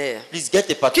partenaire. Please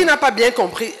get a partner. Qui n'a pas bien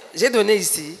compris. J'ai donné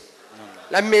ici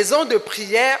la maison de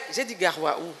prière. J'ai dit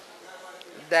Garoua où?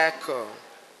 D'accord.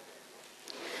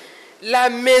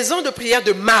 La maison de prière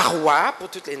de Maroua pour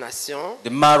toutes les nations. The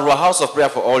Maroua House of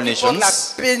Prayer for all nations. Pour la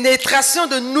pénétration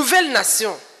de nouvelles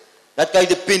nations. That carries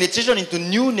the penetration into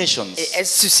new nations. Et elle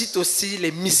suscite aussi les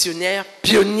missionnaires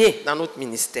pionniers dans notre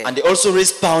ministère. And they also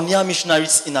raise pioneer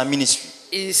missionaries in our ministry.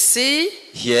 Ici,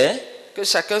 here, que Que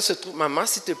chacun se trouve. Maman,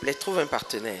 s'il te plaît, trouve un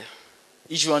partenaire.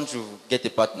 Each one to get a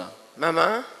partner.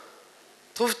 Maman,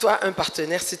 trouve-toi un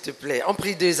partenaire, s'il te plaît. On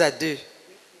prie 2 à 2.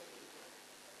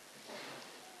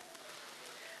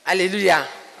 Alléluia. Amen.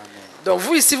 Donc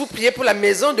vous ici, vous priez pour la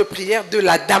maison de prière de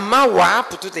la Damawa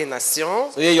pour toutes les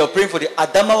nations. So here you're praying for the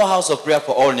Adamawa house of prayer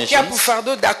for all nations. Qui a pour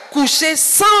fardeau d'accoucher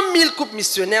 100 000 couples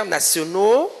missionnaires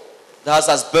nationaux. That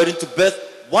has burden to birth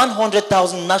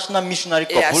 100,000 national missionary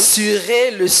couples. Et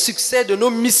assurer le succès de nos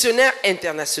missionnaires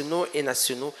internationaux et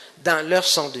nationaux dans leur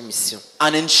champ de mission.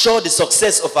 And ensure the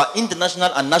success of our international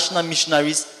and national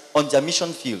missionaries on their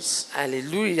mission fields.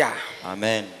 Alléluia.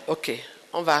 Amen. Ok,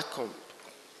 on va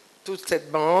toute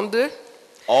cette bande.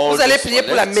 Vous allez prier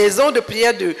pour la maison de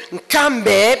prière de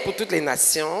Nkambe pour toutes les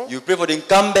nations. You pray for the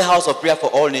Nkambe house of prayer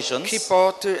for all nations. Qui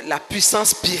porte la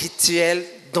puissance spirituelle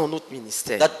dans notre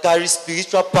ministère. That carries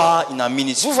spiritual power in our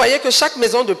ministry. Vous voyez que chaque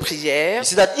maison de prière you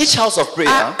see that each house of prayer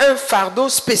a un fardeau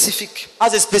spécifique.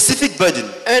 Has a specific burden.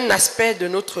 Un aspect de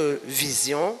notre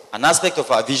vision. An aspect of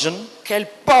our vision. Qu'elle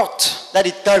porte that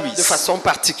it carries de façon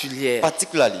particulière.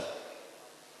 Particularly.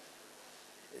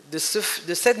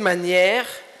 De cette manière,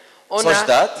 on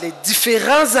a les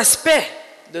différents aspects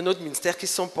de notre ministère qui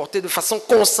sont portés de façon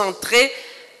concentrée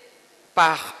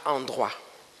par endroit.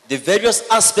 The various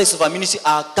aspects of our ministry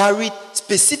are carried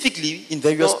specifically in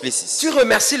various places. Tu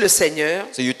remercies le Seigneur.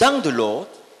 So you thank the Lord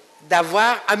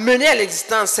d'avoir amené à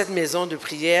l'existence cette maison de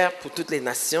prière pour toutes les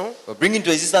nations. For bringing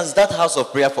to existence that house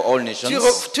of prayer for all nations.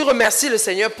 Tu remercies le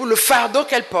Seigneur pour le fardeau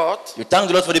qu'elle porte. You thank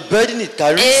the Lord for the burden it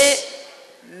carries.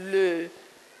 Et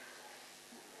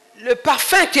le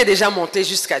parfum qui est déjà monté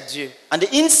jusqu'à Dieu. And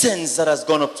the incense that has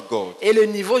gone up to God. Et le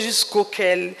niveau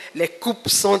jusqu'auquel les coupes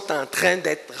sont en train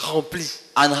d'être remplies.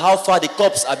 And how far the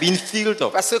cups are being filled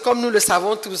up. Parce que comme nous le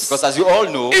savons tous. Because as you all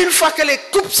know. Une fois que les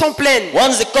coupes sont pleines.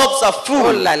 Once the cups are full.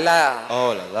 Oh là là.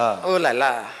 Oh là là. Oh là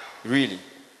là. Really.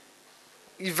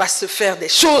 Il va se faire des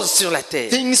choses sur la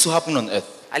terre. Things will happen on earth.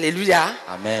 Alléluia.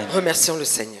 Amen. Remercions le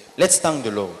Seigneur. Let's thank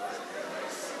the Lord.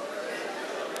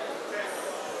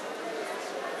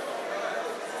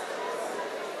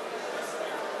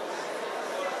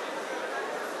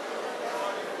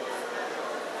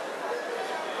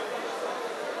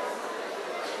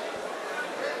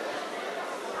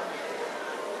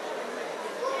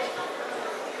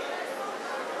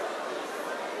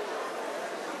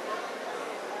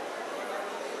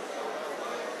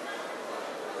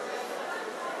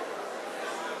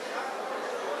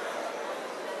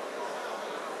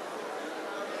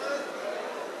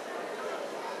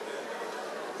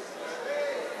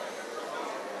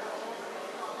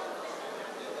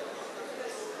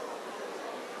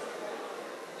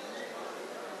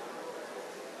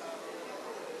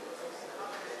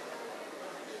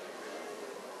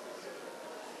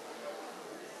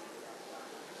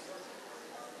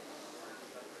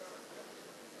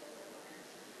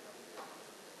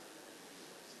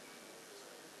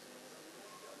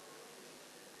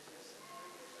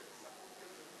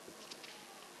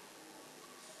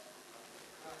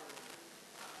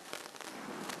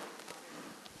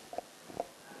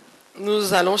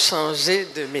 Nous allons changer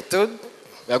de méthode.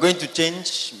 We are going to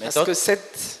change method. Parce que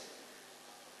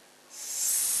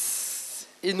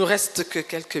il nous reste que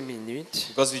quelques minutes.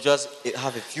 Because we just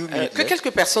have a few minutes que quelques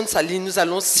personnes s'alignent, nous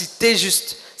allons citer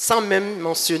juste, sans même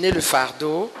mentionner le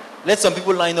fardeau. Let some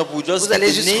people line up. Vous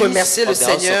allez juste remercier le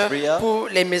Seigneur pour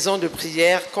les maisons de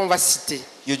prière qu'on va citer.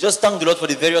 You just thank the Lord for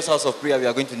the various houses of prayer we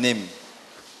are going to name.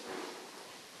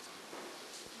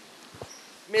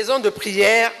 Maison de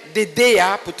prière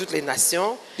d'Edea pour toutes les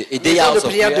nations. Maison de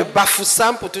prière de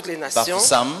Bafoussam pour toutes les nations.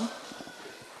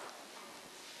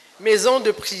 Maison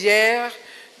de prière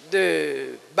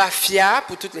de Bafia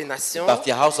pour toutes les nations.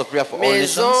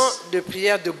 Maison de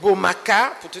prière de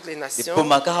Bomaka pour toutes les nations.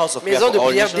 Maison de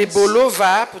prière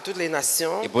d'Ebolova pour toutes les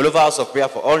nations.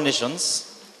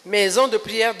 Maison de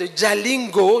prière de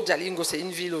Jalingo. Jalingo, c'est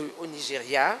une ville au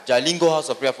Nigeria. Jalingo House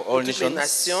of Prayer for all nations.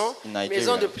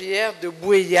 Maison de prière de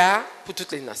Bouya pour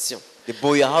toutes les nations. The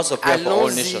Boya House of Prayer for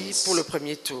all nations. Allons-y pour le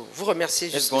premier tour. Vous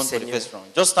remerciez juste le Seigneur.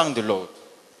 Just thank the Lord.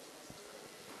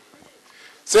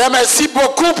 Seigneur, merci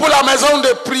beaucoup pour la maison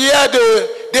de prière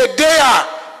de Déa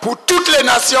pour toutes les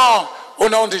nations au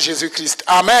nom de Jésus-Christ.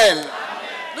 Amen.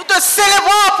 Nous te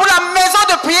célébrons pour la maison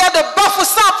de prière de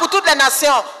Bafoussam pour toutes les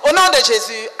nations au nom de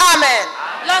Jésus. Amen.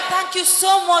 Lord, thank you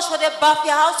so much for the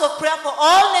Bafia house of prayer for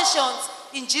all nations.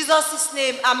 In Jesus'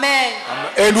 name, amen.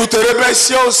 Et nous te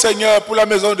remercions, Seigneur, pour la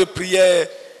maison de prière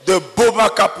de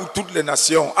Bomaka pour toutes les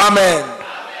nations. Amen.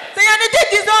 Seigneur, nous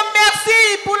te disons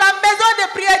merci pour la maison de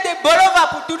prière de Bolova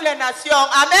pour toutes les nations.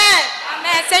 Amen.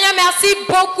 Amen. Seigneur, merci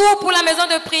beaucoup pour la maison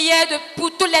de prière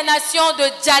pour toutes les nations de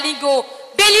Djalingo.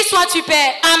 Béni sois-tu,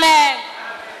 Père. Amen.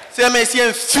 Seigneur, merci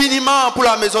infiniment pour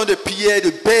la maison de prière de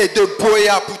paix de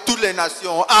Boya pour toutes les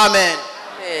nations. Amen.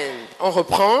 Amen. On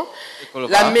reprend.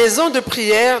 La maison de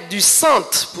prière du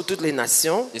centre pour toutes les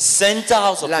nations.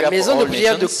 La maison de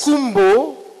prière de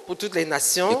Kumbo pour toutes les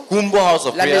nations.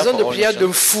 La maison de prière de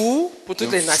Mfou pour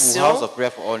toutes les nations.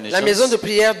 La maison de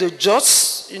prière de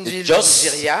Jos, une ville du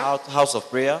Nigeria,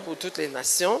 pour toutes les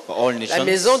nations. La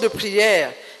maison de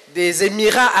prière des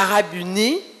Émirats Arabes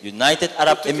Unis, United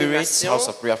Arab Emirates House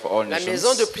of Prayer for All la Nations.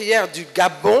 maison de prière du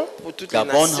Gabon pour toutes les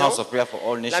nations. House of Prayer for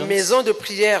All Nations. La maison de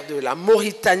prière de la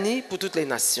Mauritanie pour toutes les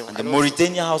nations. And the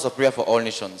Mauritania House of Prayer for All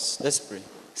Nations. Let's pray.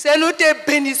 Seigneur, nous te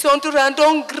bénissons, te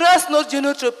rendons grâce, notre Dieu,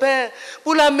 notre Père,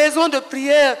 pour la maison de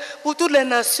prière, pour toutes les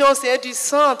nations, Seigneur du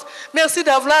centre. Merci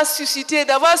d'avoir suscité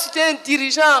un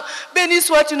dirigeant. Béni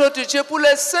sois-tu, notre Dieu, pour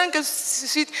les saints que tu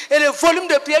suscites et le volume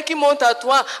de prière qui monte à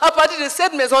toi à partir de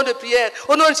cette maison de prière.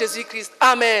 Au nom de Jésus-Christ.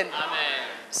 Amen. Amen.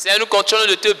 Seigneur, nous continuons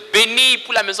de te bénir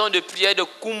pour la maison de prière de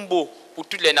Kumbo, pour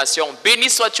toutes les nations. Béni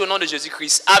sois-tu au nom de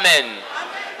Jésus-Christ. Amen.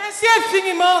 Merci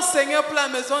infiniment, Seigneur, pour la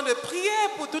maison de prière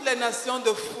pour toutes les nations de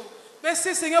fous.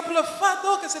 Merci, Seigneur, pour le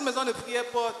fardeau que cette maison de prière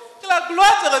porte. Que la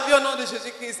gloire te revienne au nom de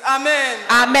Jésus-Christ. Amen.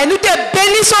 Amen. Nous te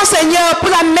bénissons, Seigneur, pour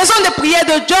la maison de prière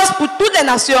de Jos pour toutes les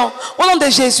nations. Au nom de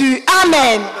Jésus.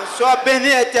 Amen. Sois béni,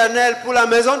 Éternel, pour la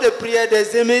maison de prière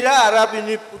des Émirats Arabes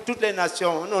Unis pour toutes les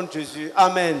nations. Au nom de Jésus.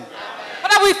 Amen.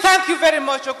 Father, we thank you very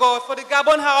much, O God, for the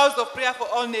Gabon House of Prayer for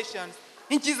All Nations.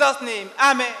 In Jesus' name.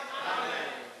 Amen.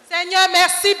 Seigneur,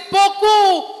 merci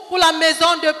beaucoup pour la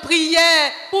maison de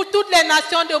prière, pour toutes les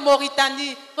nations de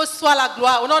Mauritanie. Reçois la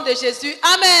gloire au nom de Jésus.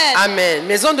 Amen. Amen.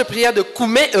 Maison de prière de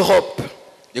Koumé, Europe.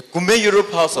 The Koumé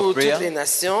Europe House of Prayer. Pour toutes les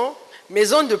nations.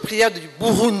 Maison de prière du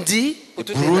Burundi pour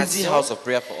toutes les nations. House of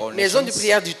Prayer for all Maison de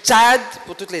prière du Tchad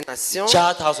pour toutes les nations.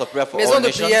 Tchad House of Prayer for Maison all de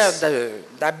nations. prière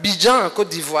d'Abidjan en Côte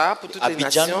d'Ivoire pour toutes les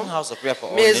nations. House of Prayer for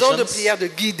all Maison nations. de prière de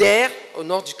Guider au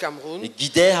nord du Cameroun. The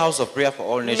Guider House of Prayer for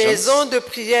all nations. Maison de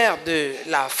prière de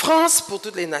la France pour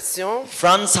toutes les nations.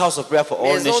 France House of Prayer for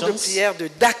all Maison nations. de prière de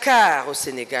Dakar au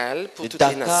Sénégal pour toutes les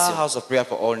nations. Dakar House of Prayer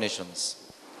for all nations.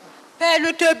 Père,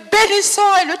 nous te bénissons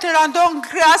et nous te rendons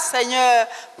grâce, Seigneur,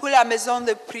 pour la maison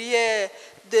de prière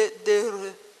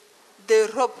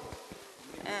d'Europe,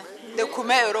 de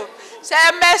Koumé Europe.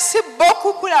 Seigneur, merci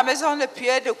beaucoup pour la maison de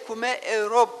prière de Koumé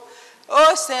Europe.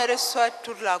 Oh Seigneur, reçois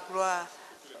toute la gloire.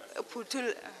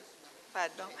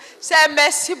 Seigneur,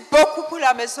 merci beaucoup pour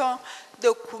la maison de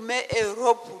Koumé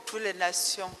Europe pour toutes les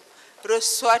nations.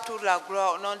 Reçois toute la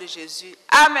gloire au nom de Jésus.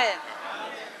 Amen.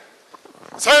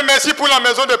 Seigneur, merci pour la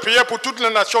maison de prière pour toutes les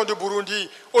nations du Burundi.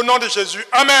 Au nom de Jésus.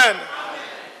 Amen.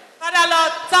 Father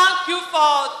Lord, thank you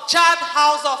for Chad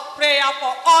House of Prayer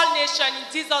for all nations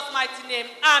in Jesus' mighty name.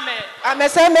 Amen. Amen.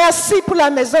 Seigneur, merci pour la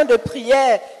maison de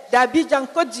prière d'Abidjan,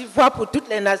 Côte d'Ivoire pour toutes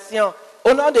les nations.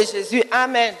 Au nom de Jésus.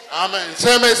 Amen. Amen.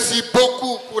 Seigneur, merci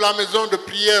beaucoup pour la maison de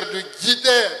prière de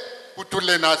Guider pour toutes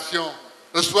les nations.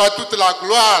 Reçois toute la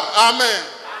gloire. Amen.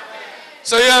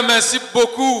 Seigneur, merci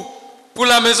beaucoup pour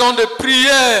la maison de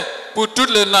prière pour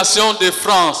toutes les nations de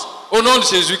France. Au nom de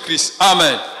Jésus-Christ.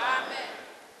 Amen.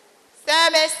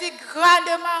 Seigneur, merci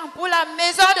grandement pour la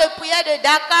maison de prière de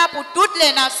Dakar pour toutes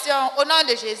les nations. Au nom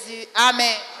de Jésus.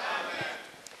 Amen.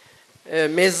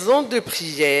 Maison de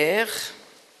prière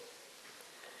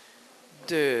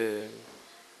de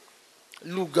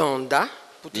l'Ouganda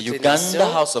pour toutes les nations.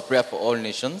 Uganda House of Prayer for all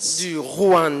nations. Du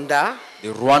Rwanda. The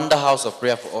Rwanda House of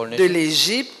Prayer for all nations. De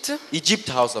l'Égypte. Egypt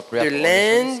House of Prayer de for all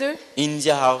l'Inde. nations.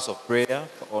 India House of Prayer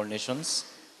for all nations.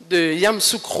 De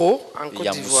Yamoussoukro en Côte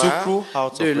d'Ivoire.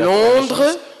 De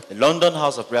Londres. The London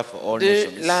House of Prayer for all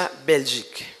nations. De la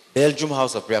Belgique. Belgium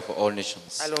House of Prayer for all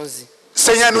nations. Allons-y.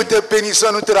 Seigneur, nous te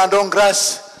bénissons, nous te rendons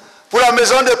grâce pour la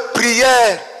maison de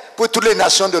prière pour toutes les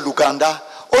nations de l'Ouganda.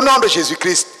 Au nom de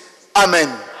Jésus-Christ. Amen.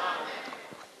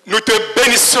 Nous te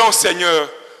bénissons, Seigneur,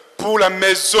 pour la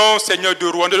maison, Seigneur, de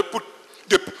Rwanda, pour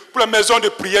la maison de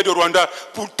prière de Rwanda,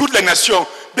 pour toutes les nations.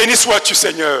 Béni sois-tu,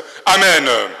 Seigneur. Amen.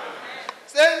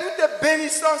 Seigneur, nous te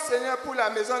bénissons, Seigneur, pour la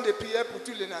maison de prière pour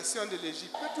toutes les nations de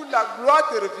l'Égypte. Que toute la gloire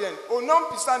te revienne. Au nom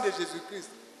puissant de Jésus-Christ.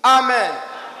 Amen.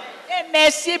 Et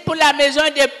merci pour la maison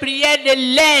de prière de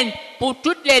l'Inde pour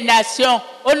toutes les nations.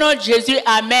 Au nom de Jésus,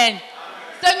 Amen.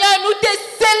 Seigneur, nous te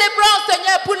célébrons,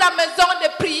 Seigneur, pour la maison de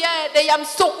prière de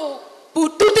Yamoussoukro,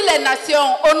 pour toutes les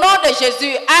nations, au nom de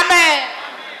Jésus. Amen.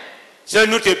 Seigneur,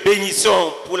 nous te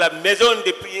bénissons pour la maison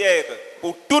de prière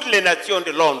pour toutes les nations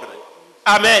de Londres.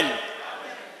 Amen.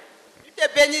 Nous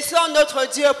te bénissons, notre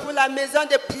Dieu, pour la maison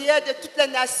de prière de toutes les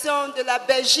nations de la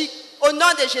Belgique, au nom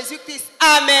de Jésus-Christ.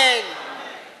 Amen.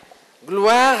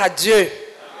 Gloire à Dieu.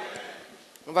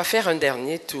 On va faire un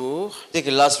dernier tour. Take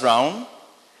a last round.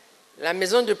 La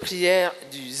maison de prière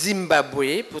du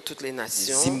Zimbabwe pour toutes les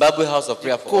nations. Zimbabwe House of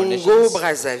Prayer for all nations.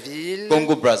 Congo-Brazzaville.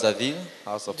 Congo-Brazzaville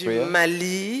House of Prayer. Du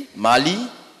Mali. Mali.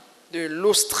 De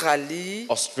l'Australie.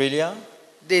 Australia.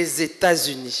 Des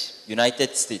États-Unis.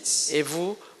 United States. Et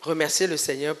vous remerciez le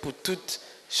Seigneur pour toutes.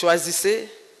 Choisissez.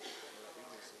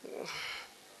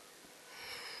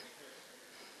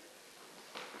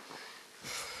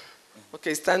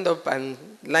 Okay, stand up and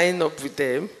line up with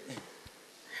them.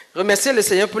 Remerciez le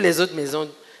Seigneur pour les autres maisons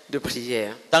de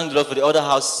prière. Thank the Lord for the other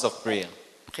houses of prayer.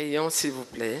 Prions, s'il vous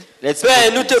plaît.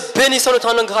 Père, nous te bénissons, nous te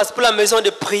rendons grâce pour la maison de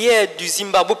prière du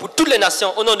Zimbabwe, pour toutes les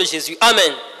nations, au nom de Jésus.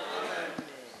 Amen.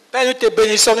 Père, nous te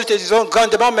bénissons, nous te disons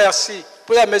grandement merci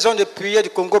pour la maison de prière du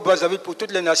Congo-Brazzaville, pour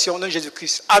toutes les nations, au nom de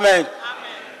Jésus-Christ. Amen.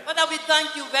 Father, we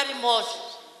thank you very much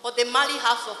for the Mali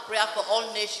House of Prayer for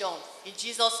all nations. In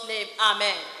Jesus' name,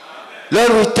 amen.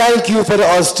 Lord, we thank you for the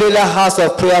Australia House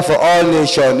of Prayer for all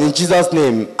nations. In Jesus'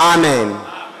 name, amen.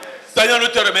 Seigneur, nous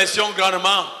te remercions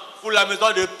grandement pour la maison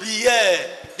de prière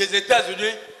des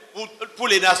États-Unis, pour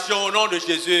les nations, au nom de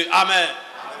Jésus. Amen.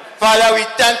 Father, we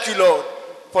thank you, Lord,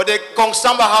 for the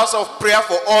Konsamba House of Prayer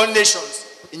for all nations.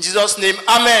 In Jesus' name,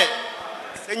 amen.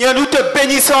 Seigneur, nous te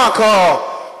bénissons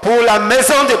encore pour la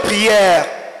maison de prière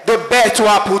de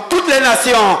Bertois pour toutes les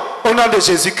nations, au nom de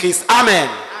Jésus-Christ. Amen.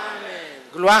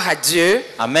 Gloire à Dieu.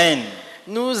 Amen.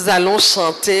 Nous allons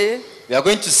chanter. We are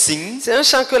going to sing. C'est un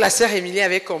chant que la sœur Émilie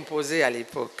avait composé à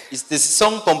l'époque. It's the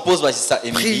song composed by Sister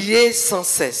Emily. Priez sans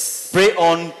cesse. Pray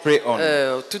on, pray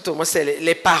on. Tout au moins, c'est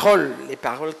les paroles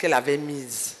qu'elle avait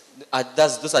mises.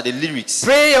 Those are the lyrics.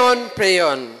 Pray on, pray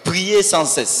on. Priez sans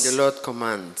cesse. The Lord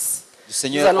commands. Le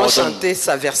Seigneur Nous allons ordonne. chanter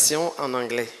sa version en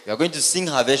anglais. We are going to sing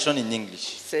her version in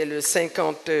English. C'est le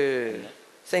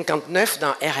 59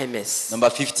 dans RMS. Number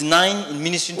 59 in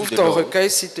Ministry to Ouvre the ton Lord. recueil,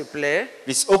 s'il te plaît.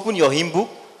 Please open your hymn book.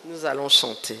 Nous allons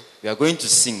chanter. We are going to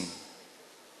sing.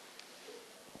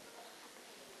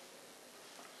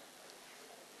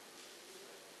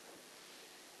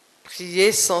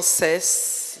 Priez sans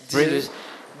cesse,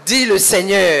 dit le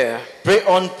Seigneur. Pray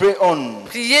on, pray on.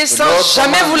 Priez The sans Lord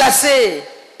jamais commands. vous lasser.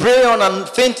 Pray on and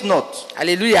faint not.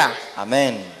 Alléluia.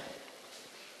 Amen.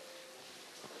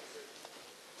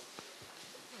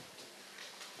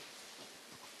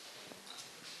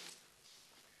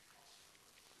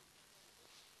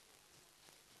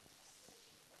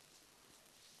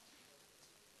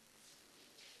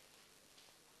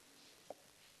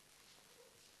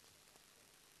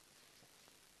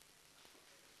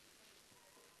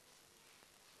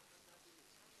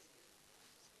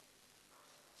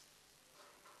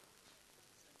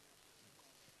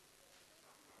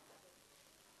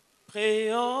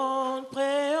 Pray on,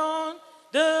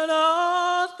 the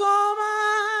Lord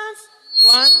commands.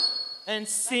 One, and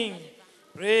sing.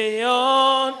 Pray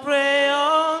on,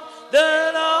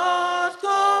 the Lord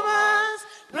commands.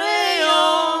 Pray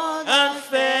on, and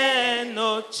fear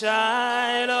no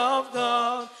child of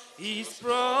God. His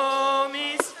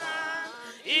promise and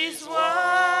His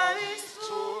word is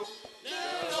true.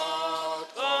 The Lord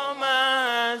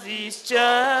commands His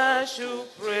church to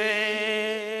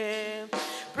pray.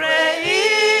 Pray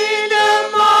in the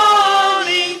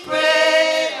morning,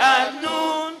 pray at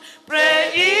noon, pray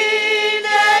in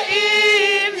the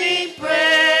evening,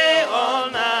 pray all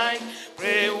night,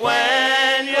 pray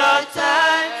when you're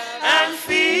tired and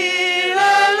feel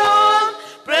alone,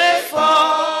 pray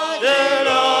for the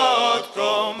Lord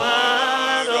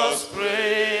command us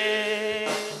pray.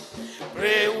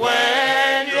 Pray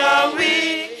when you're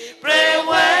weak, pray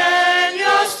when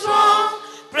you're strong,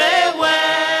 pray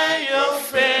when you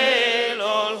fail,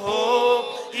 all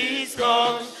hope is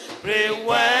gone. Pray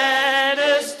when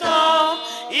the storm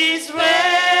is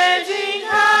raging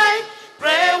high.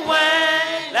 Pray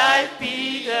when, like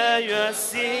Peter, you're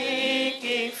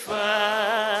sinking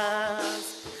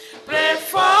fast. Pray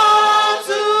for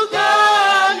to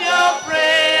God your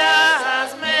prayer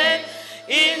has made.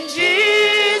 In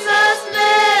Jesus'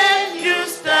 name you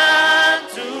stand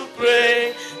to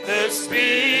pray. The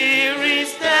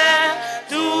Spirit's there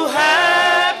to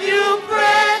help you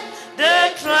pray.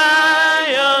 The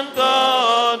triumph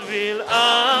God will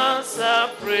answer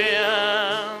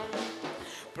prayer.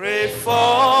 Pray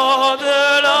for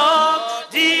the Lord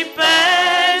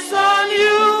depends on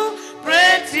you.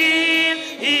 Pray till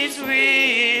His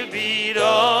will be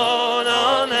done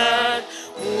on earth.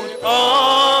 Would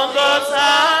all God's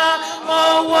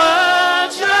our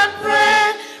words should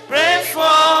pray. Pray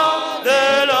for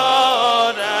the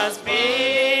Lord has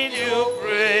been you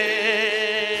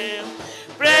pray.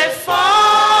 Pray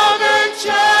for the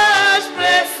church.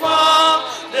 Pray for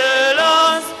the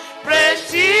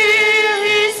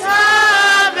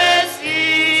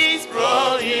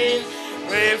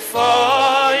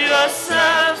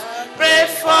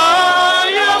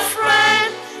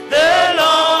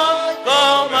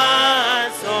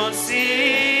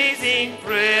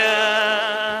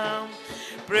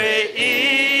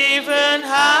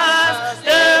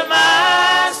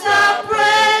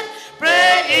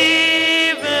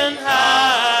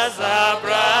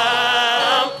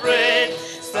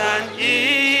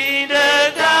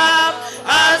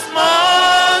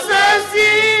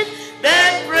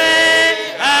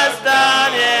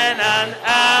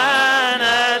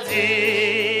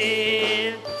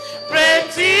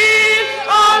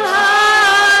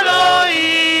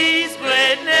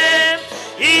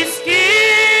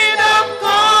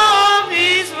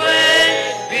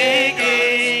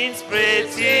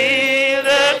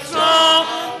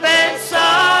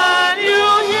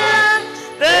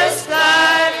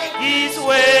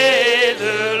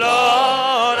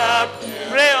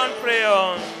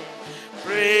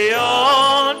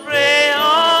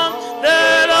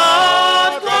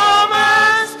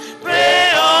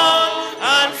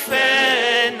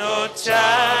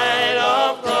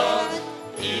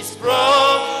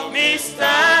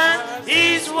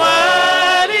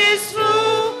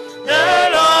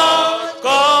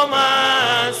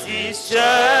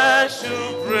much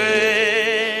to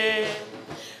pray.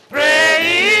 Pray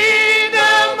in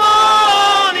the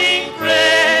morning,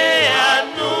 pray at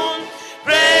noon,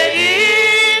 pray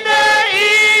in the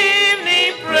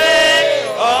evening, pray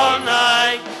all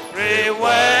night, pray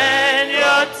when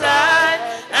you're tired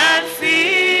and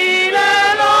feel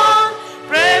alone,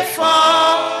 pray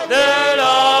for the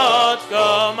Lord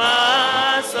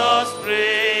commands us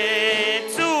pray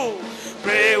too.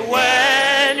 Pray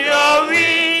when you're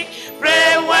weak,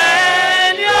 pray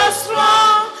when you're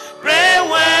strong, pray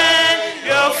when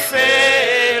you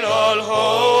fail, all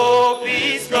hope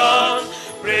is gone.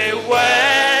 Pray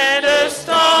when the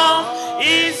storm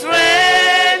is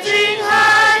raging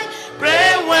high,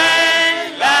 pray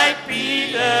when, like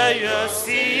Peter, you're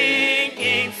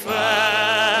sinking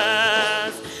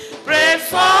fast. Pray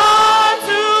for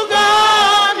to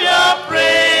God your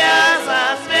prayers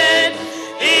are made.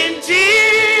 In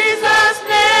Jesus'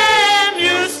 name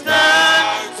you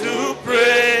start to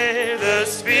pray. The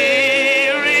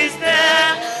Spirit's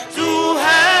there to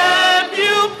help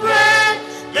you pray.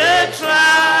 The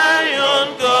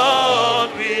triune God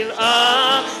will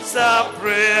answer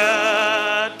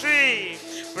prayer. 3.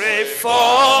 Pray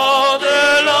for the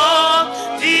Lord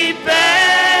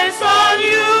depends on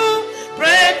you.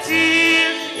 Pray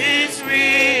till His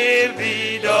will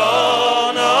be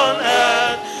done on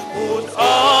earth. Put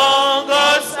on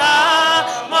God's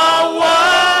armor,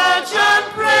 watch and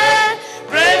pray.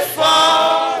 Pray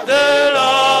for the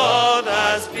Lord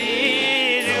has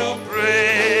bid you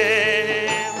pray.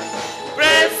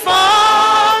 Pray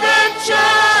for the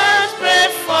church, pray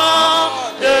for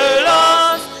the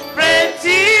lost, pray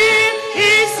till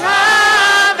His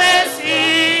harvest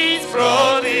is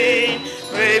brought in.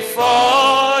 Pray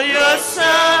for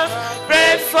yourself,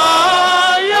 pray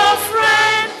for your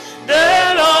friend. The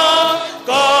Lord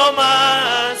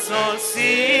commands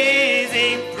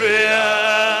unceasing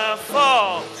prayer.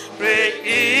 4. Pray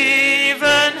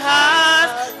even as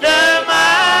the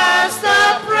Master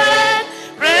prayed.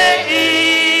 Pray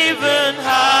even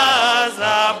as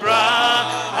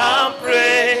Abraham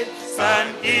prayed. Stand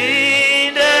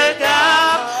in the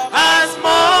gap as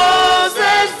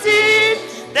Moses did.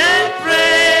 Then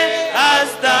pray as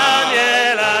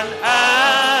Daniel and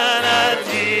Anna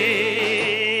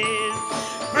did.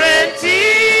 Pray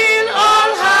till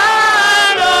all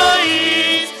hallow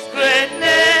His great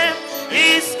name.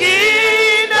 His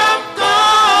kingdom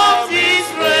comes, His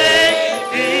reign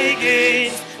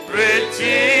begins. Pray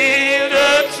till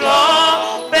the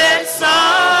trumpet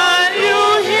sound you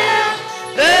hear.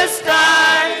 The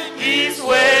sky is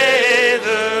where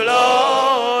the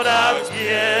Lord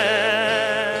appears.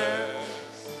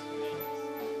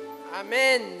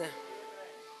 Amen.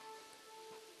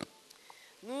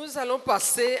 Nous allons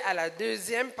passer à la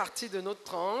deuxième partie de notre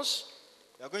tranche,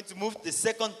 We are going to move to the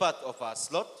second part of our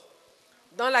slot,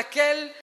 dans laquelle